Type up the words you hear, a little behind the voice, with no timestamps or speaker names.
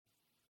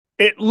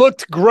It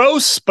looked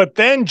gross, but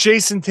then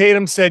Jason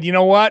Tatum said, you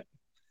know what?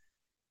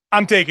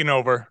 I'm taking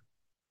over.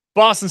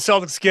 Boston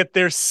Celtics get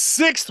their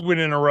 6th win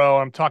in a row.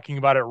 I'm talking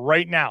about it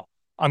right now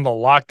on the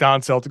Locked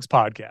On Celtics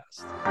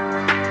podcast.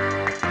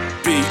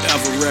 Be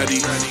ever ready.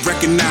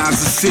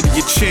 Recognize the city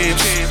of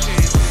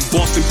champs.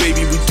 Boston,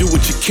 baby, we do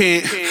what you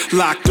can't.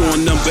 Locked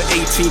on number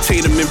 18,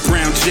 Tatum and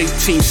Brown,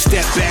 J-team,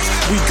 step back.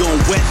 We gon'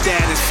 wet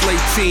that and slay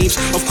teams.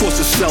 Of course,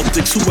 the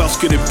Celtics, who else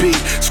could it be?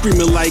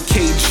 Screaming like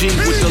KG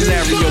with the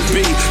Larry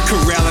O.B.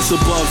 Corrales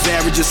above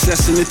average,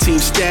 assessing the team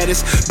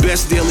status.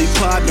 Best daily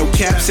pod, no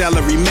cap,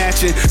 salary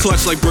matching.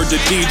 Clutch like Bird the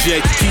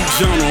DJ, keep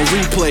John on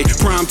replay.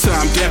 Prime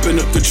time,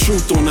 dapping up the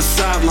truth on the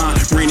sideline.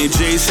 Raining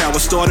J's, how it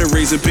started,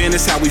 raising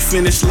banners, how we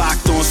finished.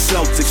 Locked on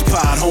Celtics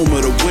pod, home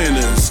of the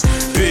winners.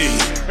 B.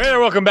 Hey there,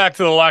 welcome back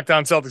to the Locked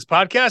On Celtics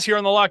podcast here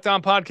on the Locked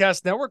On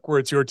Podcast Network, where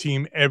it's your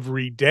team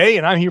every day.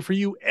 And I'm here for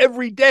you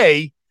every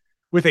day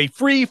with a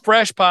free,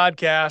 fresh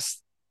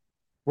podcast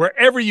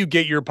wherever you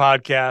get your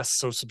podcasts.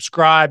 So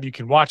subscribe. You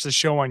can watch the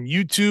show on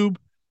YouTube.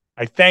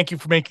 I thank you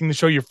for making the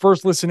show your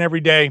first listen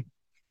every day.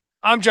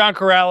 I'm John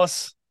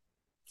Corrales,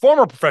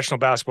 former professional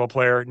basketball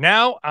player.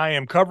 Now I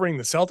am covering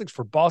the Celtics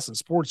for Boston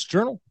Sports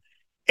Journal.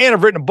 And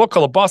I've written a book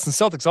called The Boston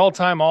Celtics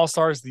All-Time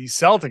All-Stars. The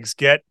Celtics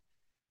get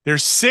their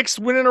 6th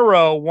win in a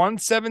row,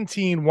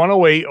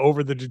 117-108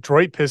 over the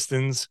Detroit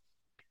Pistons.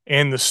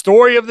 And the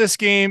story of this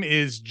game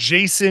is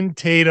Jason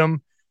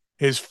Tatum,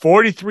 his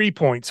 43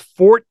 points,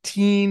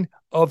 14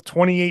 of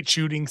 28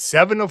 shooting,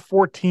 7 of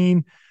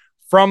 14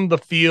 from the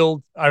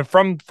field,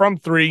 from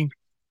 3,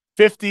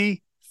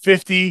 50,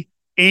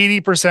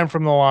 80%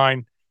 from the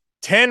line,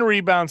 10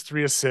 rebounds,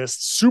 3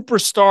 assists,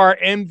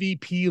 superstar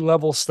MVP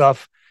level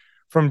stuff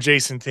from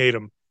Jason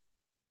Tatum.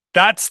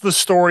 That's the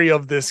story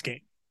of this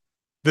game.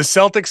 The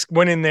Celtics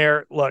went in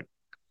there, look,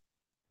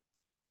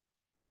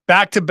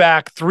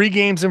 back-to-back, 3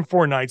 games in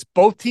 4 nights.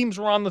 Both teams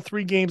were on the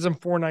 3 games in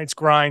 4 nights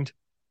grind.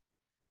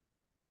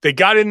 They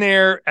got in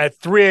there at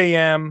 3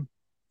 a.m.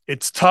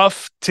 It's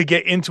tough to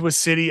get into a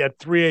city at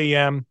 3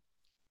 a.m.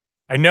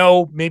 I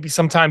know maybe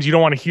sometimes you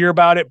don't want to hear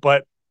about it,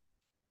 but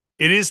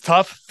it is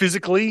tough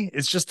physically.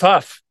 It's just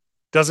tough.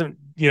 Doesn't,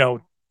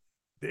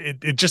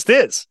 it just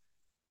is.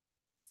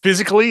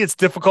 Physically, it's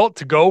difficult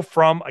to go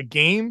from a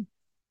game,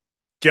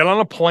 get on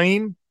a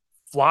plane,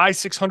 fly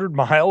 600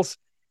 miles.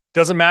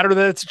 Doesn't matter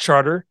that it's a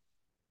charter.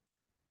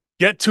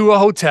 Get to a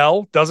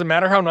hotel. Doesn't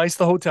matter how nice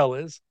the hotel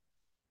is.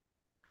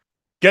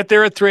 Get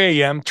there at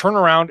 3 a.m., turn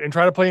around and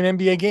try to play an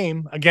NBA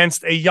game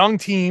against a young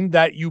team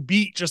that you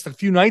beat just a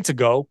few nights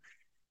ago,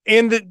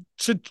 and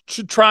to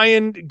try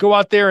and go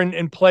out there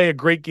and play a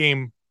great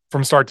game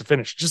from start to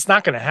finish. Just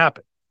not going to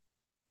happen.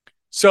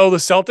 So the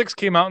Celtics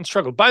came out and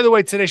struggled. By the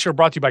way, today's show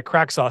brought to you by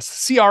Crack Sauce,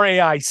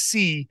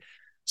 CRAIC.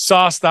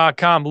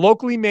 Sauce.com,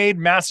 locally made,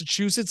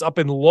 Massachusetts, up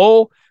in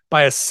Lowell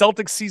by a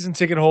Celtics season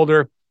ticket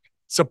holder.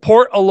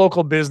 Support a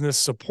local business,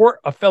 support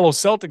a fellow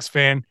Celtics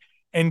fan,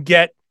 and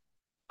get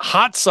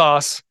hot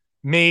sauce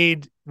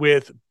made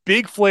with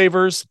big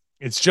flavors.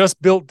 It's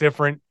just built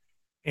different.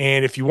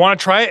 And if you want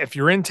to try it, if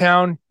you're in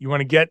town, you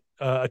want to get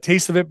a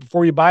taste of it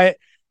before you buy it,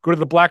 go to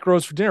the Black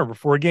Rose for dinner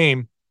before a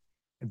game.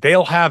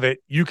 They'll have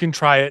it. You can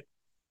try it.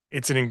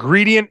 It's an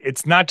ingredient.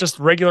 It's not just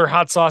regular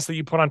hot sauce that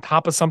you put on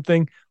top of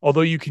something, although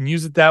you can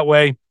use it that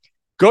way.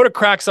 Go to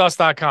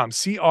cracksauce.com,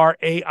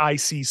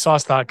 CRAIC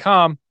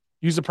sauce.com.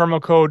 Use the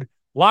promo code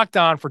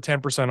LOCKEDON for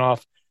 10%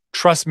 off.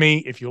 Trust me,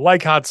 if you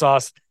like hot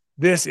sauce,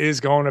 this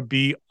is going to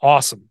be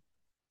awesome.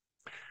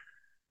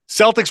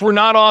 Celtics were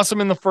not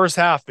awesome in the first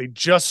half. They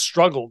just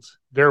struggled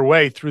their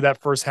way through that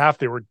first half.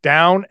 They were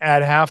down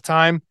at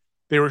halftime.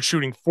 They were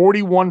shooting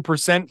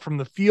 41% from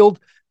the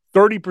field,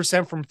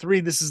 30% from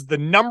 3. This is the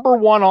number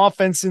 1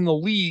 offense in the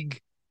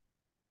league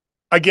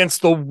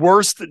against the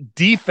worst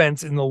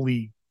defense in the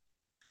league.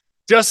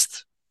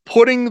 Just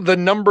putting the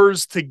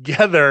numbers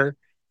together,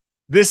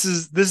 this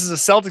is a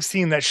Celtics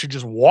team that should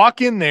just walk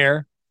in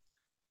there,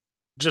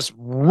 just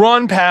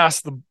run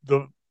past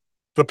the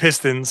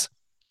Pistons,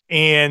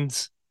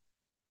 and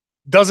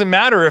doesn't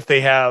matter if they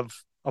have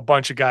a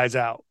bunch of guys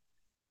out.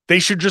 They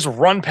should just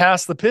run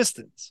past the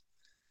Pistons.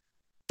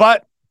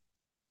 But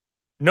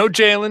no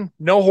Jalen,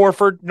 no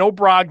Horford, no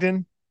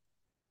Brogdon.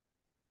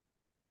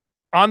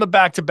 On the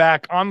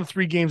back-to-back, on the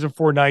 3 games in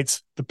 4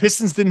 nights, the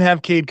Pistons didn't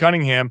have Cade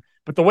Cunningham,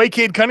 but the way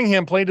Cade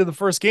Cunningham played in the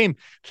first game,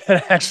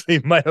 that actually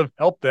might have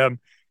helped them.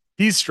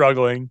 He's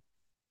struggling.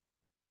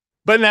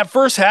 But in that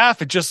first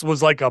half, it just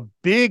was like a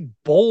big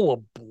bowl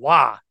of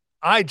blah.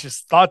 I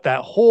just thought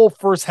that whole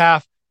first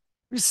half,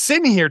 I'm just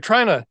sitting here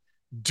trying to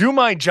do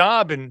my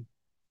job and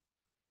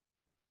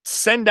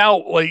send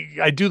out, like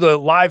I do the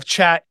live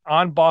chat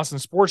on Boston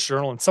Sports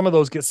Journal, and some of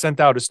those get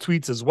sent out as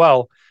tweets as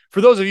well.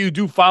 For those of you who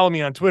do follow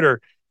me on Twitter,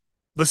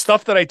 the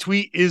stuff that I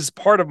tweet is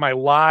part of my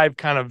live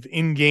kind of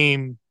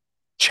in-game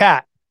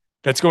chat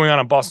that's going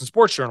on Boston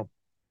Sports Journal.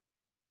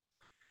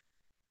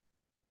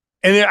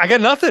 And I got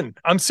nothing.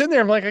 I'm sitting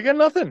there. I'm like, I got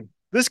nothing.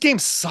 This game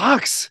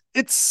sucks.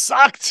 It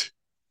sucked.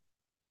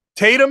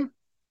 Tatum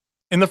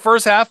in the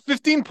first half,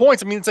 15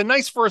 points. I mean, it's a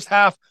nice first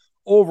half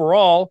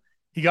overall.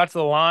 He got to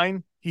the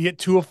line, He hit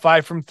 2 of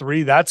 5 from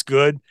 3. That's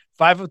good.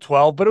 5 of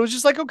 12, but it was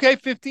just like, okay,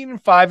 15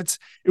 and 5.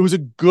 It was a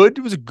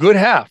good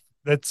half.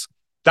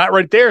 That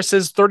right there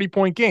says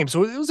 30-point game.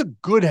 So it was a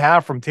good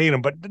half from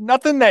Tatum, but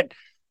nothing that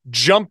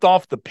jumped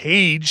off the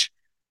page.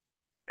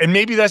 And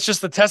maybe that's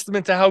just a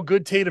testament to how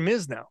good Tatum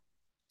is now.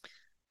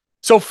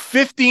 So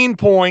 15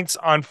 points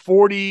on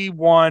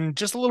 41,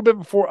 just a little bit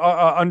before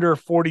under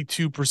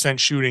 42%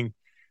 shooting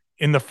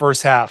in the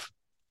first half.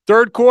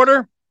 Third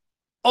quarter,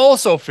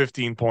 also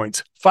 15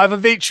 points, 5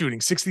 of 8 shooting,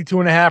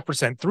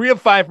 62.5%, 3 of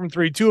 5 from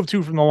 3, 2 of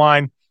 2 from the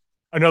line,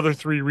 another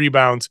 3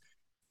 rebounds,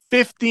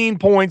 15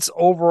 points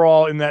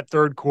overall in that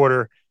third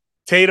quarter.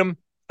 Tatum,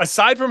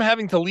 aside from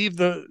having to leave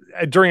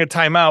during a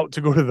timeout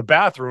to go to the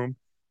bathroom,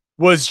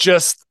 was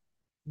just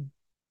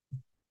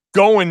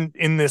going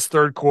in this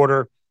third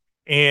quarter.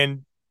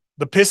 And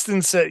the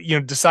Pistons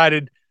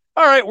decided,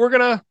 all right, we're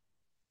going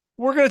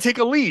to take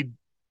a lead.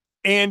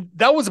 And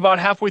that was about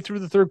halfway through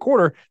the third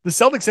quarter. The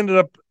Celtics ended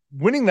up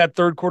winning that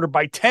third quarter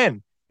by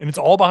 10, and it's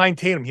all behind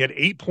Tatum. He had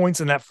 8 points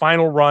in that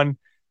final run.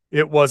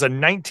 It was a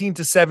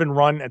 19-7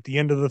 run at the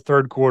end of the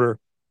third quarter.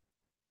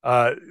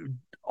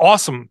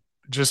 Awesome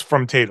just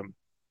from Tatum.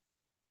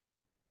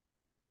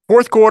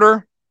 Fourth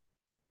quarter,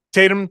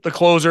 Tatum, the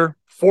closer,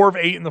 4 of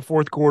 8 in the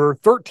fourth quarter,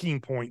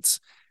 13 points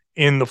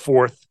in the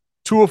fourth,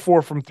 2 of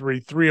 4 from 3,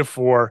 3 of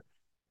 4.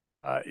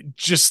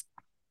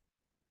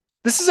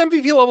 This is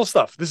MVP level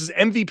stuff. This is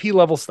MVP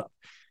level stuff.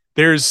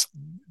 There's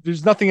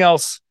nothing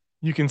else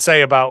you can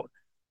say about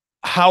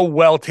how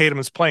well Tatum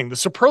is playing. The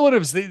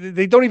superlatives,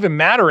 they don't even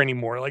matter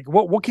anymore. Like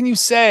what can you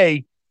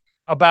say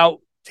about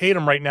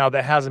Tatum right now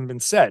that hasn't been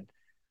said?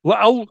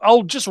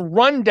 I'll just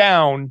run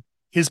down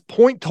his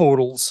point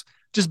totals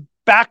just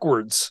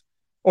backwards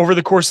over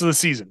the course of the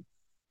season.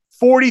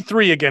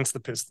 43 against the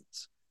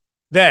Pistons.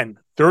 Then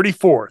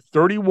 34,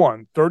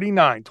 31,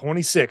 39,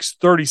 26,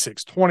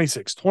 36,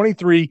 26,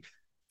 23,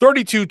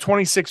 32,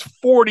 26,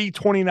 40,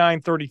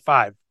 29,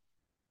 35.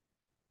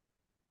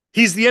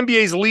 He's the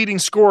NBA's leading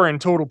scorer in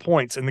total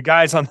points. And the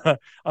guys on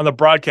the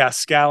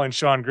broadcast, Scal and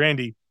Sean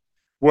Grandy,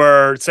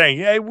 were saying,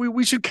 hey,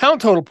 we should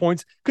count total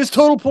points because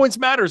total points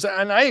matters.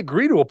 And I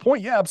agree to a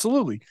point. Yeah,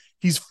 absolutely.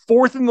 He's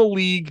 4th in the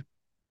league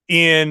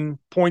in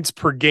points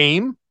per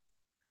game,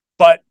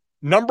 but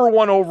number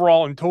 1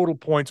 overall in total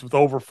points with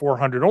over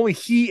 400. Only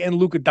he and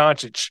Luka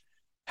Doncic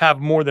have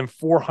more than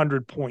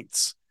 400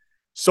 points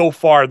so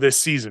far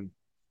this season.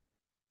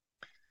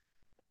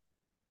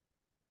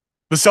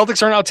 The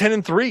Celtics are now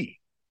 10-3.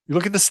 You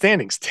look at the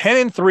standings,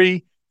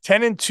 10-3,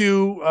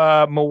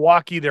 10-2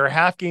 Milwaukee. They're a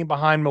half game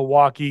behind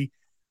Milwaukee.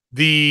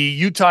 The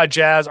Utah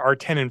Jazz are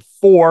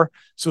 10-4.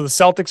 So the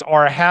Celtics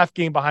are a half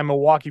game behind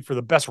Milwaukee for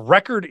the best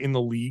record in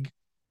the league.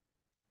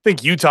 I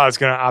think Utah is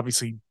going to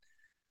obviously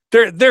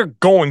they're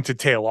going to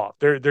tail off.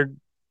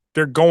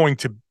 They're going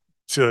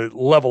to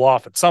level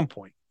off at some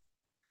point.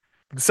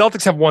 The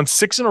Celtics have won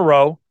 6 in a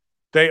row.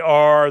 They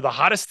are the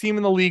hottest team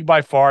in the league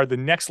by far. The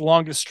next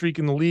longest streak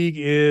in the league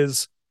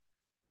is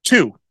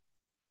 2.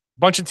 A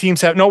bunch of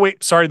teams have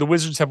the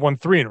Wizards have won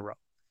 3 in a row.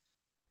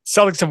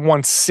 Celtics have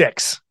won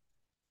 6.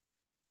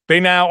 They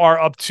now are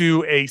up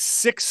to a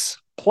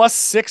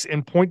 +6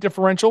 in point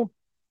differential,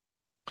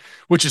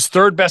 which is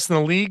 3rd best in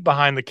the league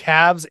behind the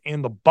Cavs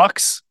and the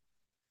Bucks.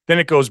 Then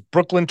it goes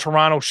Brooklyn,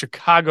 Toronto,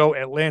 Chicago,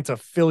 Atlanta,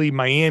 Philly,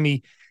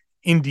 Miami,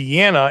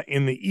 Indiana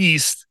in the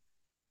East,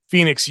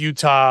 Phoenix,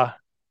 Utah,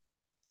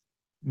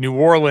 New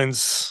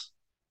Orleans,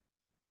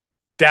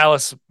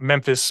 Dallas,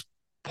 Memphis,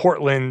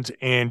 Portland,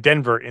 and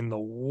Denver in the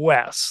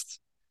West.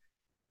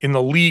 In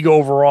the league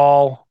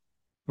overall,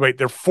 they're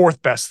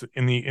 4th best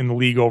in the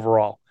league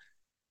overall.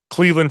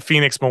 Cleveland,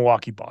 Phoenix,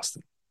 Milwaukee,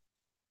 Boston.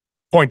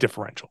 Point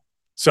differential.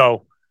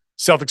 So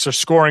Celtics are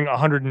scoring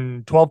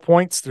 112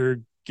 points.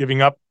 They're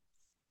giving up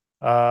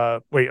they're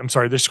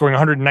scoring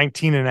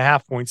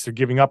 119.5 points. They're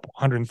giving up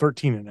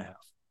 113.5.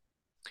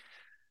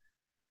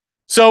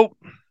 So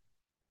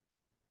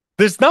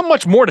there's not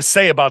much more to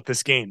say about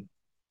this game.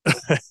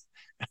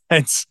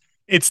 It's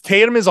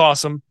Tatum is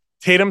awesome.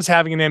 Tatum's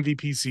having an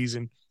MVP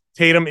season.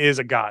 Tatum is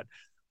a god.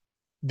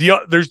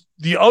 There's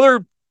the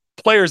other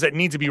players that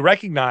need to be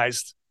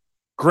recognized.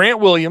 Grant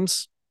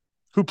Williams,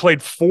 who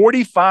played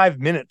 45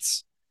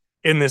 minutes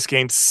in this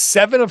game,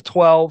 7 of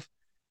 12,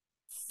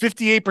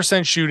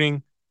 58%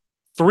 shooting,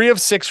 3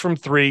 of 6 from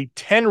 3,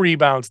 10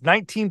 rebounds,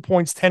 19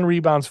 points, 10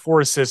 rebounds,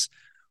 4 assists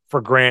for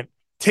Grant.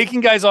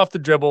 Taking guys off the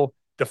dribble,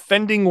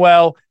 defending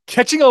well,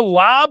 catching a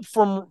lob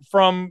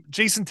from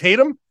Jason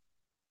Tatum.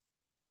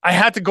 I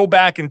had to go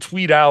back and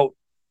tweet out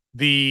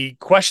the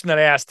question that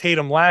I asked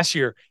Tatum last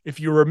year. If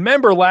you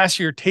remember last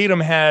year,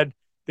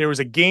 there was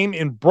a game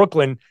in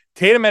Brooklyn.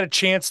 Tatum had a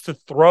chance to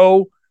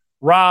throw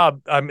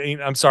Grant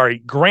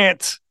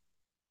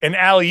an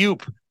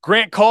alley-oop.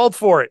 Grant called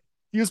for it.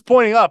 He was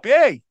pointing up,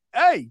 hey.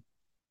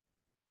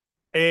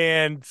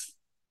 And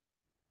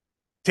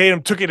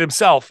Tatum took it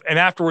himself. And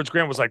afterwards,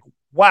 Grant was like,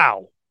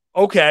 wow,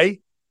 okay.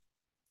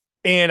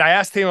 And I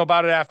asked Tatum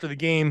about it after the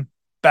game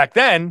back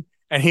then.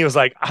 And he was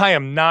like, I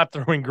am not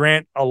throwing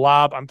Grant a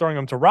lob. I'm throwing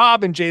him to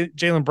Rob and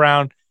Jaylen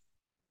Brown.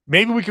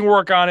 Maybe we can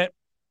work on it.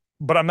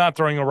 but I'm not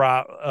throwing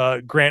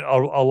Grant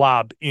a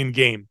lob in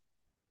game.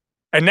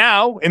 And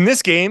now in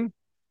this game,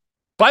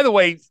 by the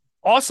way,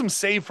 awesome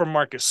save from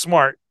Marcus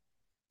Smart.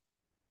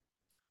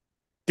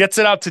 Gets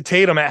it out to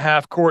Tatum at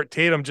half court.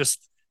 Tatum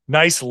just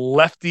nice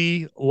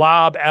lefty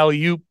lob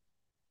alley-oop.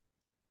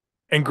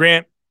 And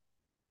Grant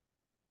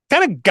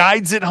kind of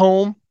guides it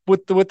home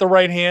with the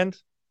right hand.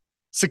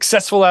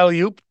 Successful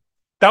alley-oop.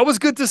 That was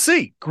good to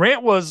see.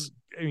 Grant was,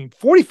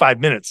 45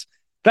 minutes.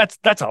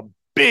 That's a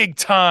big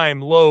time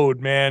load,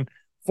 man.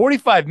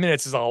 45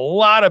 minutes is a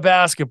lot of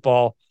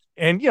basketball.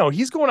 And,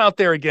 he's going out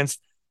there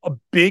against a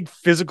big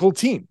physical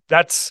team.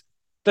 That's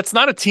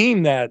not a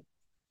team that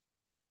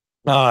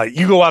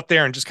you go out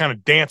there and just kind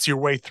of dance your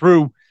way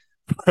through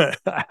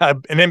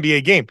an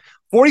NBA game.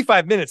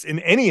 45 minutes in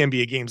any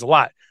NBA game is a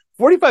lot.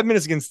 45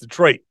 minutes against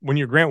Detroit when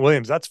you're Grant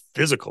Williams, that's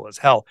physical as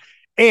hell.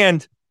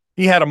 And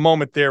he had a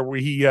moment there where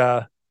he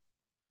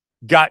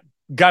got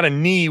a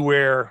knee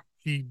where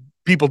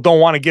people don't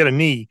want to get a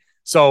knee.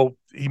 So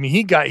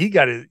he got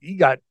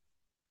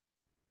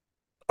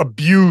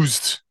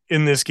abused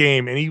in this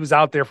game, and he was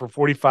out there for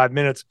 45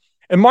 minutes.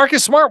 And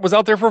Marcus Smart was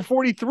out there for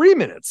 43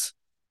 minutes.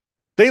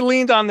 They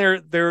leaned on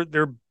their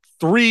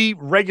three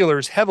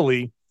regulars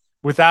heavily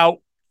without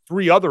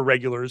three other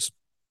regulars.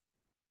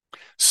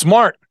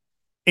 Smart,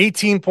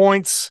 18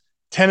 points,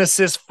 10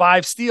 assists,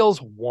 5 steals,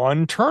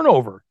 1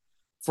 turnover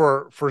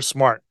for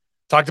Smart.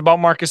 Talked about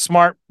Marcus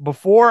Smart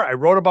before. I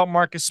wrote about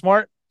Marcus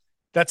Smart.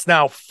 That's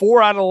now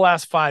 4 out of the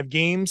last 5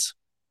 games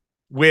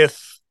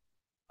with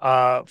 4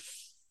 out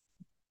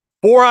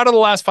of the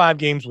last 5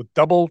 games with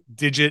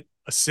double-digit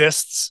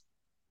assists.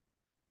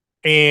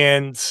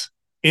 And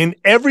in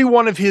every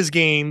one of his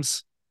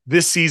games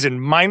this season,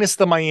 minus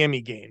the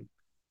Miami game,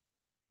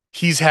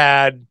 he's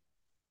had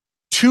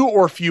 2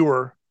 or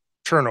fewer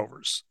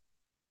turnovers.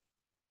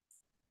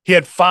 He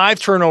had 5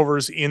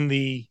 turnovers in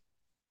the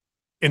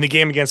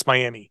game against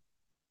Miami.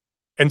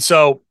 And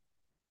so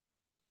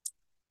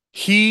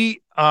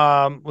he,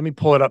 let me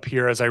pull it up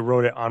here as I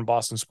wrote it on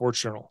Boston Sports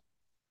Journal.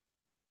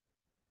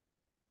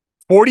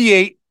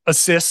 48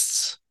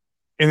 assists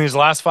in his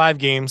last 5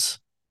 games,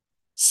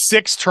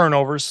 6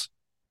 turnovers.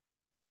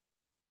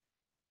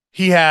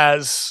 He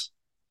has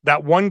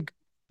that one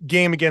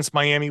game against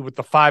Miami with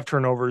the 5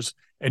 turnovers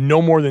and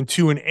no more than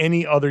 2 in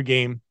any other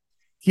game.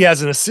 He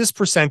has an assist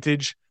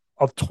percentage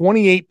of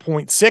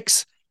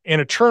 28.6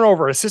 and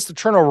a assist to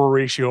turnover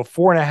ratio of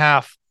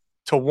 4.5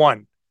 to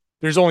 1.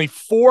 There's only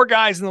 4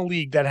 guys in the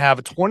league that have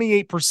a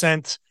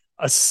 28%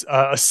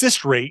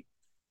 assist rate.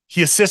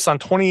 He assists on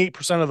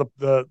 28% of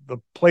the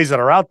plays that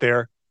are out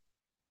there,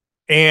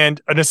 and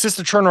an assist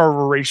to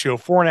turnover ratio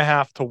of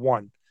 4.5 to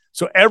 1.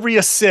 So every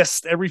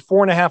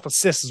 4.5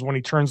 assists is when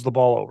he turns the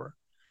ball over.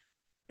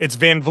 It's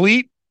Van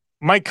Vliet,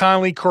 Mike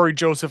Conley, Corey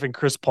Joseph, and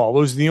Chris Paul.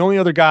 Those are the only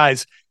other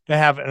guys that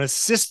have an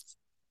assist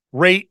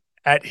rate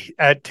at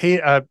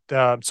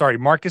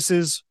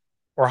Marcus's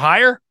or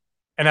higher,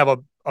 and have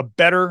a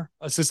better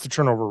assist to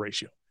turnover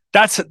ratio.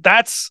 That's it.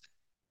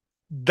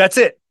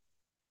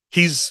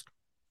 He's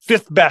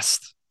 5th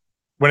best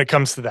when it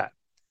comes to that.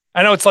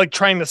 I know it's like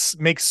trying to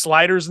make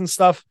sliders and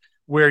stuff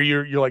where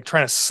you're like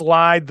trying to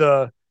slide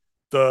the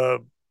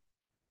whatever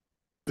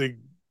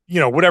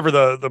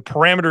the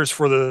parameters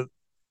for the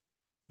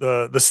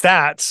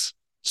stats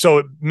so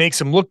it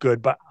makes him look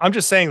good. But I'm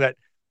just saying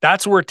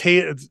that's where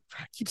I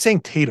keep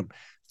saying Tatum.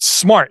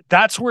 Smart.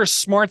 That's where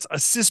Smart's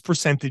assist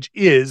percentage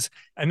is,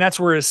 and that's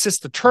where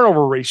assist to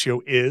turnover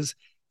ratio is.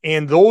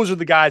 And those are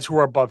the guys who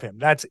are above him.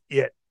 That's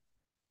it.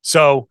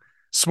 So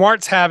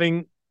Smart's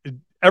having,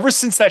 ever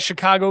since that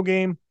Chicago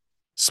game,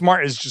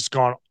 Smart has just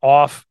gone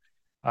off.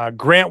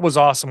 Grant was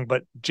awesome,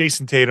 but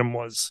Jason Tatum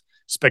was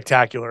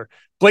spectacular.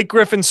 Blake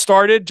Griffin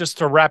started, just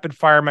to rapid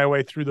fire my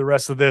way through the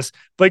rest of this.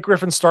 Blake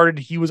Griffin started.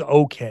 He was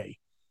okay.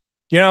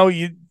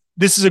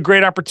 This is a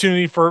great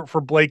opportunity for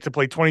Blake to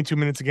play 22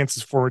 minutes against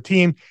his former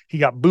team. He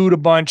got booed a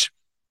bunch,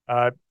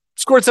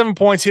 scored 7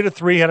 points, hit a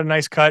 3, had a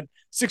nice cut,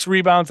 6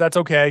 rebounds. That's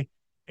okay.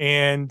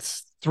 And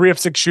 3 of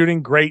 6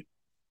 shooting. Great.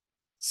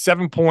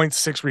 7 points,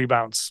 6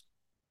 rebounds.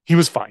 He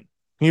was fine.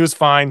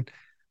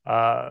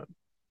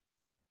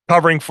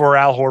 Covering for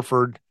Al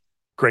Horford.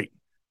 Great.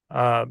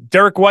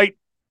 Derek White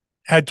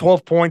had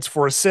 12 points,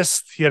 4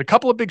 assists. He had a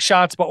couple of big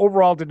shots, but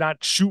overall did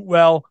not shoot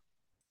well.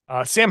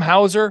 Sam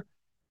Hauser,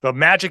 the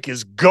magic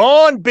is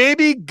gone,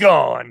 baby,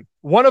 gone.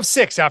 1 of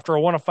 6 after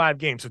a 1 of 5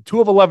 games. So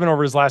 2 of 11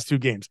 over his last 2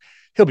 games.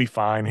 He'll be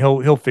fine.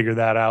 He'll figure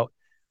that out.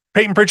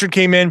 Peyton Pritchard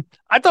came in.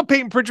 I thought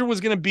Peyton Pritchard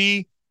was going to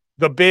be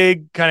the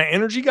big kind of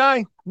energy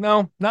guy.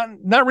 No,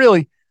 not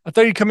really. I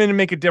thought he'd come in and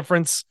make a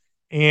difference.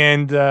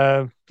 And,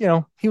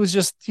 he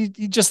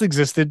just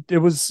existed. He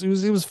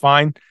was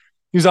fine.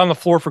 He was on the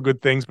floor for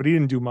good things, but he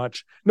didn't do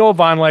much. Noah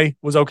Vonleh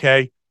was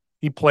okay.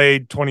 He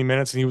played 20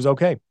 minutes and he was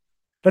okay.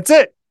 That's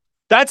it.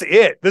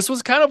 This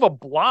was kind of a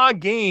blah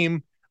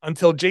game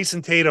until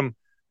Jason Tatum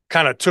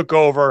kind of took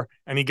over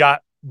and he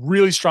got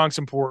really strong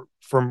support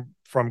from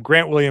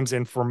Grant Williams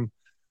and from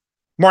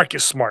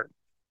Marcus Smart.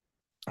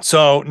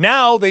 So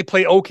now they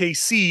play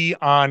OKC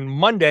on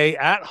Monday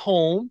at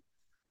home.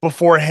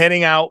 before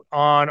heading out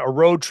on a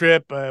road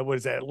trip. What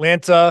is that?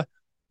 Atlanta,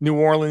 New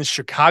Orleans,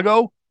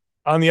 Chicago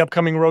on the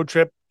upcoming road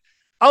trip.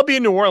 I'll be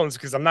in New Orleans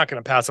because I'm not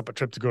going to pass up a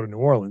trip to go to New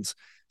Orleans.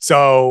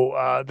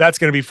 So that's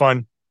going to be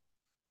fun.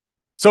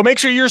 So make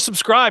sure you're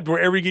subscribed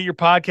wherever you get your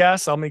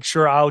podcasts. I'll make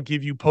sure I'll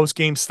give you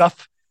post-game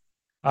stuff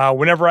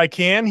whenever I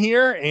can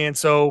here. And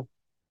so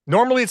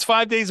normally it's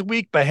 5 days a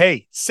week, but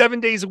hey, 7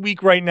 days a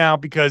week right now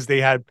because they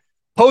had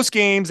post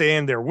games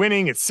and they're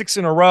winning. It's 6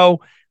 in a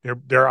row.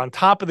 They're on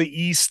top of the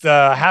East,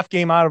 half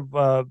game out of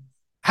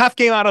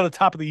the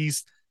top of the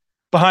East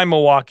behind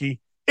Milwaukee.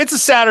 It's a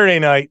Saturday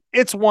night.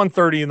 It's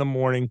 1:30 in the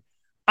morning.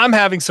 I'm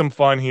having some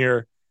fun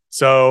here.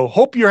 So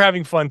hope you're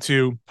having fun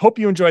too. Hope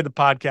you enjoyed the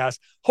podcast.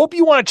 Hope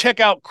you want to check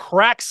out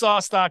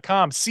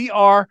cracksauce.com,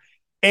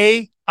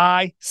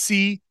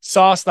 CRAIC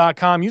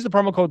sauce.com. Use the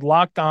promo code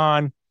Locked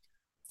On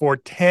for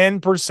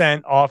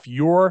 10% off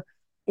your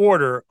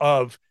order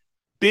of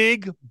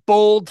big,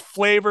 bold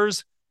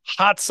flavors,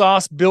 hot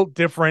sauce built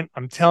different.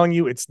 I'm telling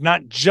you, it's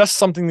not just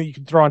something that you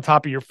can throw on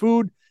top of your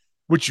food,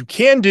 which you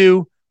can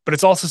do, but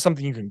it's also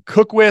something you can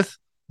cook with,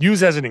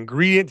 use as an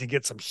ingredient to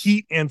get some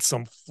heat and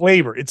some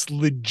flavor. It's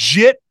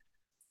legit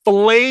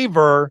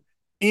flavor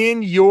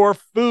in your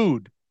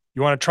food.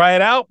 You want to try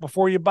it out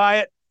before you buy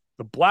it?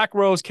 The Black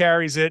Rose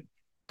carries it.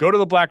 Go to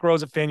the Black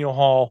Rose at Faneuil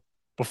Hall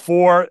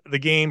before the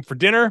game for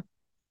dinner.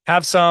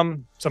 Have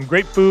some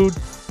great food,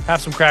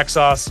 have some crack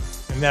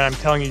sauce, and then I'm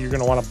telling you, you're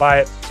going to want to buy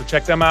it. So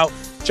check them out.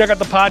 Check out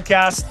the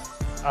podcast.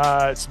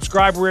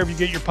 Subscribe wherever you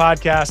get your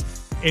podcast.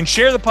 And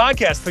share the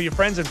podcast. Tell your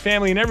friends and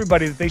family and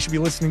everybody that they should be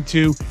listening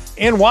to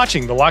and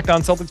watching the Locked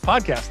On Celtics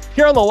podcast.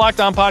 Here on the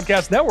Locked On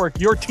Podcast Network,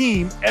 your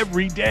team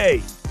every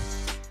day.